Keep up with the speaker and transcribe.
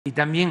Y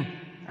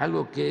también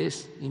algo que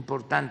es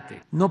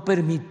importante, no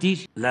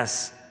permitir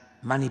las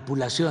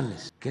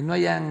manipulaciones, que no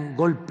hayan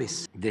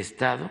golpes de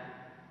estado,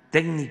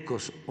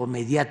 técnicos o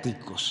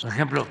mediáticos. Por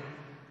ejemplo,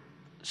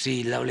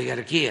 si la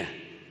oligarquía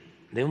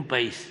de un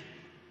país,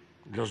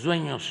 los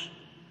dueños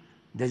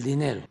del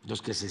dinero,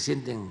 los que se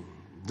sienten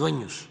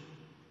dueños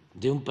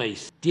de un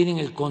país, tienen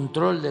el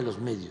control de los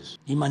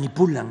medios y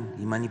manipulan,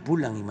 y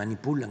manipulan, y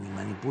manipulan, y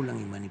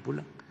manipulan, y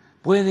manipulan,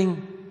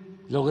 pueden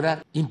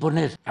lograr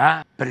imponer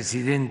a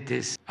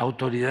presidentes,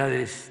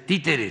 autoridades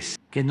títeres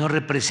que no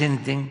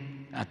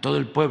representen a todo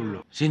el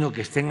pueblo, sino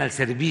que estén al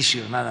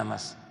servicio nada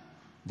más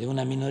de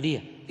una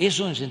minoría.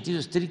 Eso en sentido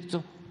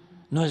estricto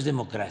no es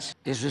democracia,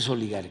 eso es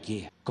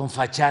oligarquía, con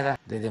fachada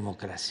de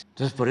democracia.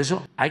 Entonces, por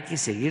eso hay que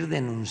seguir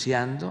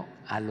denunciando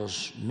a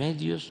los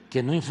medios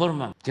que no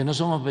informan, que no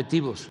son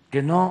objetivos,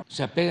 que no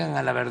se apegan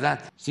a la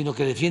verdad, sino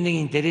que defienden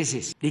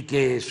intereses y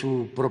que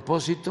su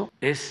propósito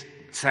es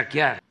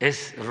saquear,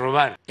 es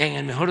robar, en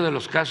el mejor de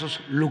los casos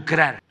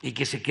lucrar, y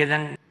que se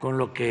quedan con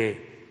lo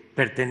que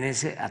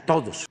pertenece a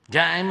todos.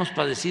 Ya hemos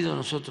padecido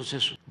nosotros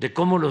eso, de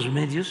cómo los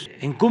medios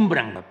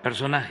encumbran a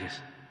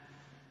personajes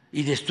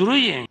y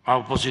destruyen a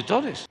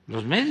opositores,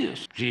 los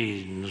medios.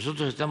 Si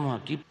nosotros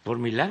estamos aquí por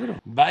milagro,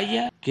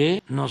 vaya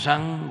que nos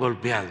han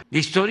golpeado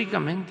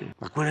históricamente.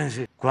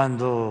 Acuérdense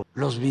cuando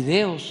los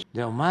videos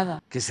de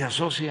Ahumada, que se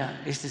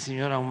asocia este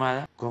señor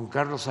Ahumada con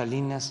Carlos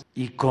Salinas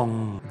y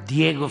con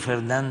Diego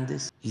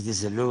Fernández y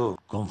desde luego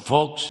con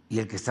Fox y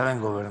el que estaba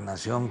en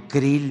gobernación,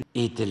 Krill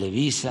y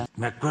Televisa.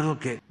 Me acuerdo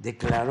que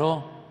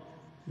declaró,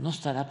 no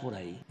estará por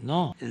ahí,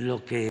 no,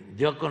 lo que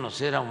dio a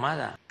conocer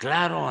Ahumada.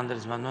 Claro,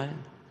 Andrés Manuel,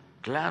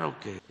 claro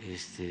que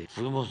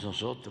fuimos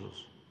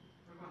nosotros.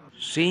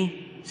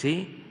 Sí,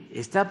 sí,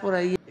 está por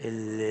ahí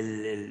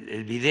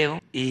el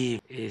video y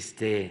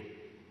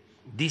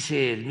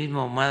dice el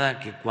mismo Ahumada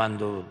que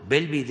cuando ve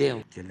el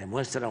video que le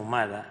muestra a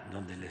Ahumada,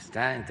 donde le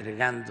está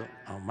entregando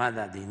a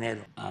Ahumada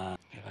dinero a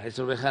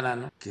maestro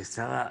Bejarano, que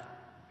estaba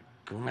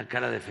con una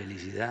cara de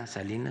felicidad,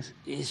 Salinas,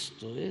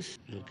 esto es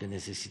lo que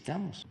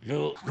necesitamos.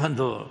 Luego,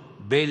 cuando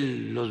ve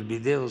los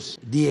videos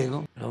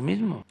Diego, lo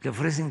mismo, que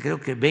ofrecen creo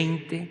que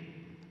 20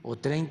 o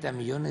 30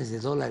 millones de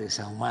dólares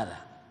a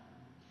Ahumada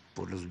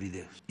por los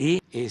videos. Y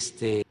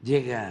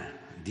llega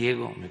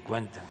Diego, me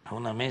cuentan, a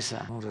una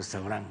mesa, a un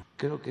restaurante,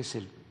 creo que es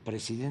el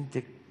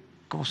presidente,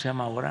 ¿cómo se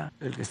llama ahora?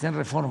 El que está en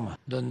Reforma,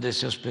 donde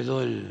se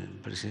hospedó el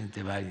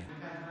presidente Biden.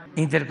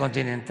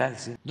 Intercontinental,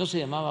 sí. ¿No se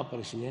llamaba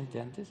presidente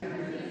antes?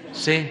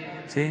 Sí,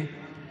 sí.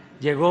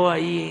 Llegó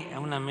ahí a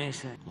una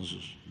mesa con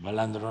sus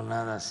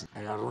balandronadas,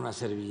 agarró una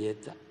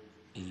servilleta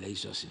y le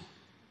hizo así.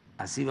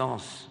 Así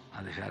vamos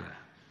a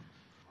dejar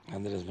a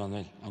Andrés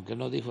Manuel, aunque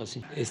no dijo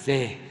así.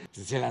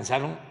 Se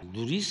lanzaron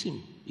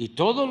durísimo y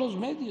todos los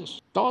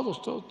medios,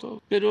 todos.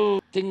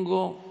 Pero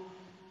tengo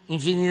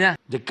infinidad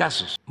de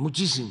casos,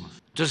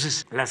 muchísimos.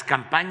 Entonces, las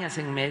campañas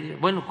en medio,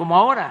 bueno, como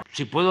ahora,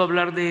 si puedo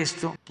hablar de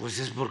esto, pues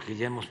es porque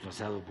ya hemos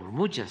pasado por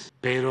muchas,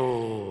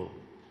 pero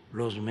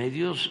los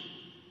medios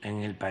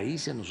en el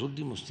país en los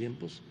últimos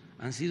tiempos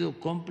han sido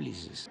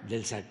cómplices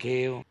del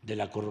saqueo, de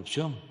la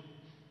corrupción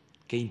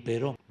que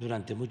imperó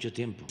durante mucho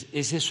tiempo.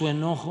 Ese es su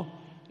enojo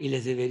y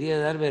les debería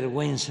dar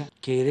vergüenza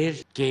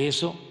querer que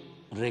eso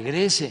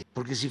regrese,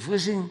 porque si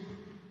fuesen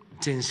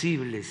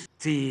sensibles,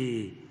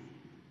 si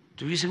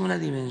tuviesen una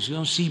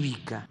dimensión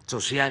cívica,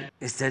 social,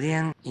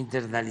 estarían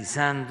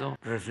internalizando,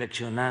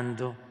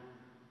 reflexionando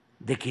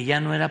de que ya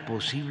no era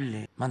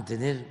posible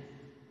mantener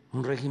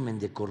un régimen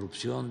de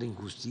corrupción, de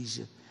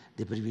injusticia,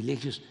 de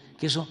privilegios,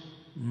 que eso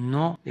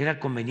no era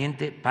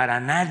conveniente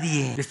para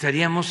nadie.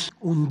 Estaríamos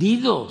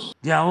hundidos.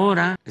 Y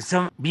ahora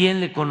está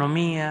bien la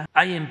economía,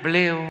 hay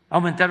empleo,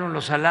 aumentaron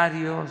los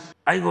salarios,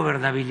 hay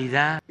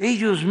gobernabilidad.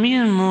 Ellos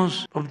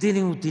mismos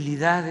obtienen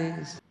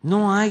utilidades,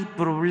 no hay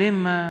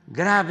problema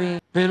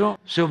grave, pero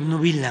se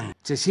obnubilan,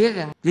 se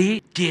ciegan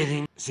y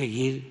quieren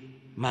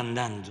seguir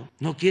mandando.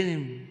 No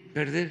quieren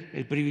perder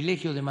el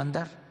privilegio de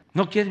mandar,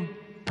 no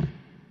quieren.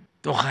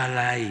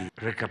 Ojalá y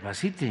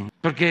recapaciten,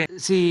 porque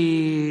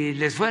si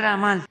les fuera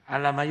mal a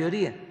la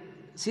mayoría,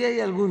 sí hay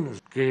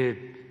algunos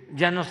que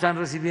ya no están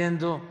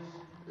recibiendo,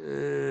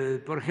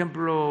 por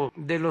ejemplo,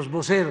 de los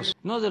voceros,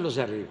 no de los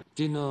de arriba,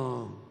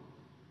 sino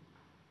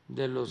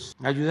de los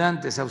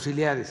ayudantes,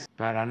 auxiliares,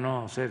 para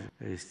no ser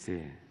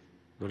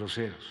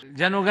groseros.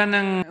 Ya no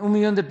ganan 1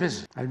 millón de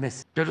pesos al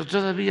mes, pero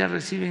todavía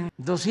reciben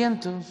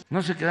 200,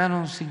 no se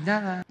quedaron sin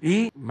nada.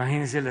 Y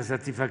imagínense la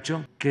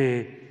satisfacción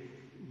que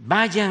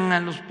vayan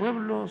a los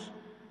pueblos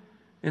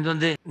en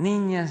donde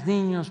niñas,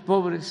 niños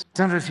pobres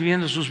están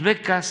recibiendo sus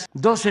becas,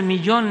 12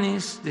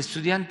 millones de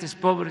estudiantes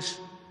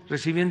pobres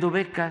recibiendo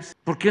becas.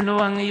 ¿Por qué no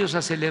van ellos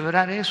a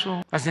celebrar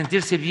eso, a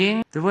sentirse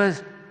bien? Te voy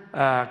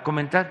a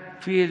comentar,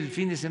 fui el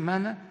fin de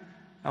semana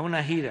a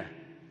una gira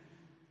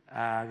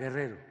a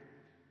Guerrero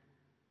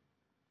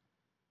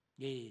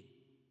y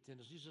se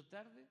nos hizo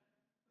tarde.